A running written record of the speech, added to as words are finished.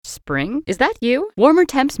spring? Is that you? Warmer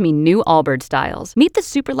temps mean new Allbirds styles. Meet the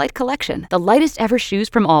Super Light Collection, the lightest ever shoes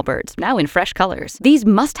from Allbirds, now in fresh colors. These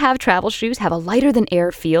must-have travel shoes have a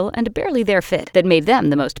lighter-than-air feel and a barely-there fit that made them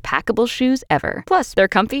the most packable shoes ever. Plus, they're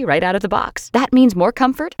comfy right out of the box. That means more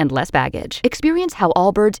comfort and less baggage. Experience how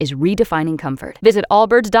Allbirds is redefining comfort. Visit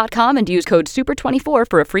allbirds.com and use code SUPER24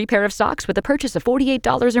 for a free pair of socks with a purchase of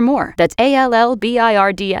 $48 or more. That's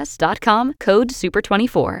ALLBIRDS.com, code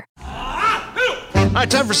SUPER24. All right,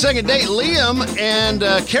 time for second date. Liam and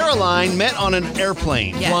Caroline met on an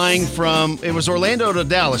airplane flying from, it was Orlando to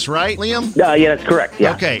Dallas, right, Liam? Yeah, that's correct,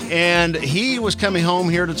 yeah. Okay, and he was coming home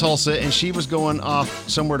here to Tulsa, and she was going off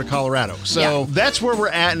somewhere to Colorado. So that's where we're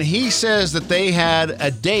at, and he says that they had a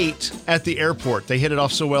date at the airport. They hit it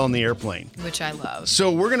off so well in the airplane. Which I love. So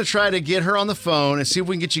we're going to try to get her on the phone and see if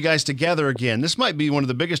we can get you guys together again. This might be one of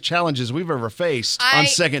the biggest challenges we've ever faced on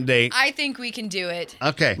second date. I think we can do it.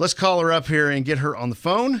 Okay, let's call her up here and get her on the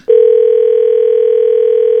phone.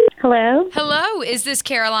 Hello? Hello, is this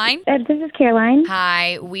Caroline? This is Caroline.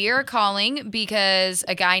 Hi, we are calling because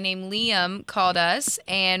a guy named Liam called us,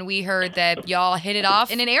 and we heard that y'all hit it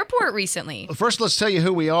off in an airport recently. First, let's tell you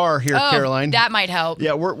who we are here, Caroline. That might help.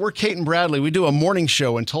 Yeah, we're Cait and Bradley. We do a morning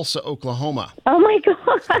show in Tulsa, Oklahoma. Oh, my God.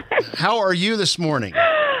 How are you this morning?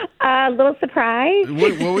 A little surprised.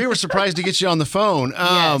 Well, we were surprised to get you on the phone.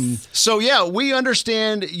 Yes. So, yeah, we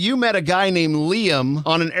understand you met a guy named Liam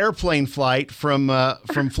on an airplane flight from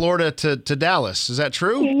Florida to Dallas. Is that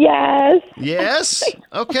true? Yes. Yes?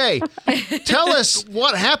 Okay. Tell us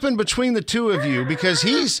what happened between the two of you, because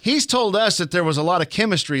he's told us that there was a lot of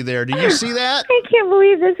chemistry there. Do you see that? I can't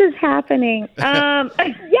believe this is happening.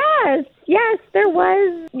 Yes, there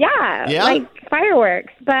was, like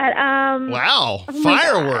fireworks, but, Wow,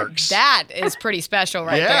 fireworks. That is pretty special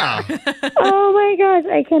right there. Oh my gosh,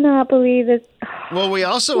 I cannot believe this. Well, we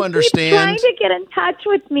also He's understand trying to get in touch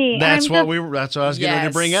with me. that's what I was getting ready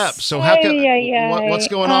to bring up. So how come what's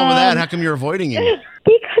going on with that? How come you're avoiding him?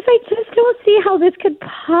 Because I just don't see how this could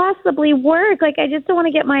possibly work. Like, I just don't want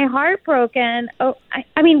to get my heart broken. Oh,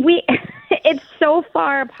 I mean, it's so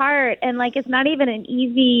far apart, and like it's not even an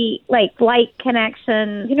easy like flight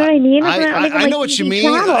connection. You know what I mean? I know what you mean.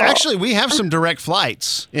 Travel. Actually, we have some direct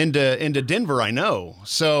flights into Denver. I know.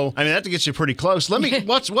 So I mean, that gets you pretty close. Let me.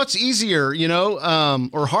 What's easier,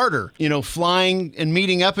 or harder? Flying and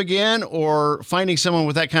meeting up again, or finding someone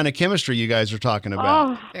with that kind of chemistry you guys are talking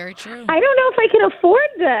about? Oh, very true. I don't know if I can afford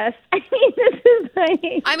this. I mean, this is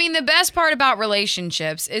like. I mean, the best part about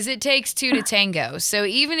relationships is it takes two to tango. So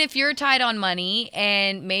even if you're tight on money,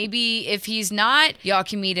 and maybe if he's not, y'all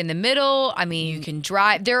can meet in the middle. I mean, you can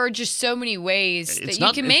drive. There are just so many ways that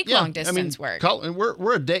you can make long distance work.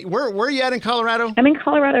 We're a day. Where are you at in Colorado? I'm in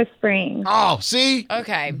Colorado Springs. Oh, see?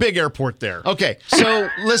 Okay. Big airport there. Okay, so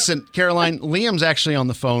listen, Caroline, Liam's actually on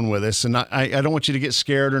the phone with us, and I don't want you to get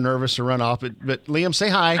scared or nervous or run off, but Liam, say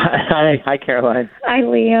hi. Hi, Caroline. Hi,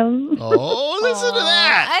 Liam. Oh, listen to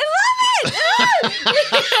that. I love it.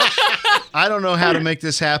 I don't know how to make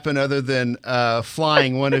this happen other than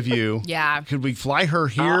flying one of you. Yeah. Could we fly her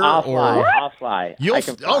here? I'll fly. I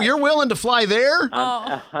can fly. Oh, you're willing to fly there?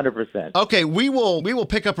 100%. Okay, we will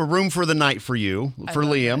pick up a room for the night for you, for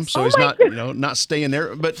Liam, so he's not staying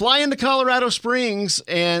there. But fly into Colorado Springs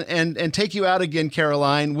and take you out again,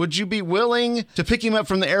 Caroline. Would you be willing to pick him up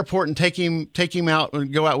from the airport and take him out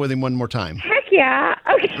and go out with him one more time? Heck yeah.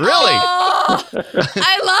 Okay. Really? Oh,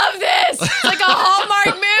 I love this. It's like a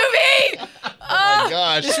Hallmark movie. Oh my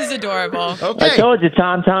gosh. This is adorable. Okay. I told you,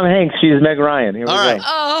 Tom Hanks. She's Meg Ryan. Here we All right. go.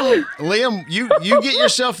 Oh. Liam, you get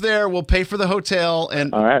yourself there. We'll pay for the hotel,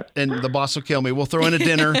 and All right. and the boss will kill me. We'll throw in a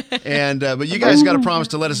dinner, and but you guys got to promise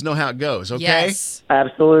to let us know how it goes, okay? Yes.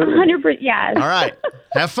 Absolutely. 100%, yes. All right.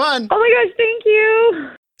 Have fun. Oh my gosh, thank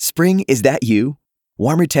you. Spring, is that you?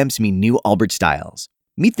 Warmer temps mean new Allbirds styles.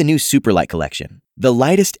 Meet the new Super Light Collection, the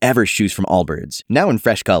lightest ever shoes from Allbirds, now in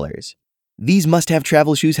fresh colors. These must-have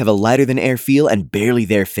travel shoes have a lighter-than-air feel and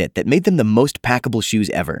barely-there fit that made them the most packable shoes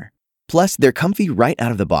ever. Plus, they're comfy right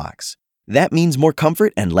out of the box. That means more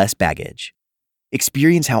comfort and less baggage.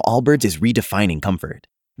 Experience how Allbirds is redefining comfort.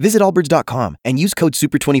 Visit allbirds.com and use code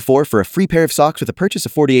SUPER24 for a free pair of socks with a purchase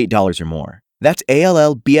of $48 or more. That's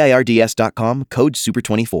ALLBIRDS.com, code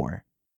SUPER24.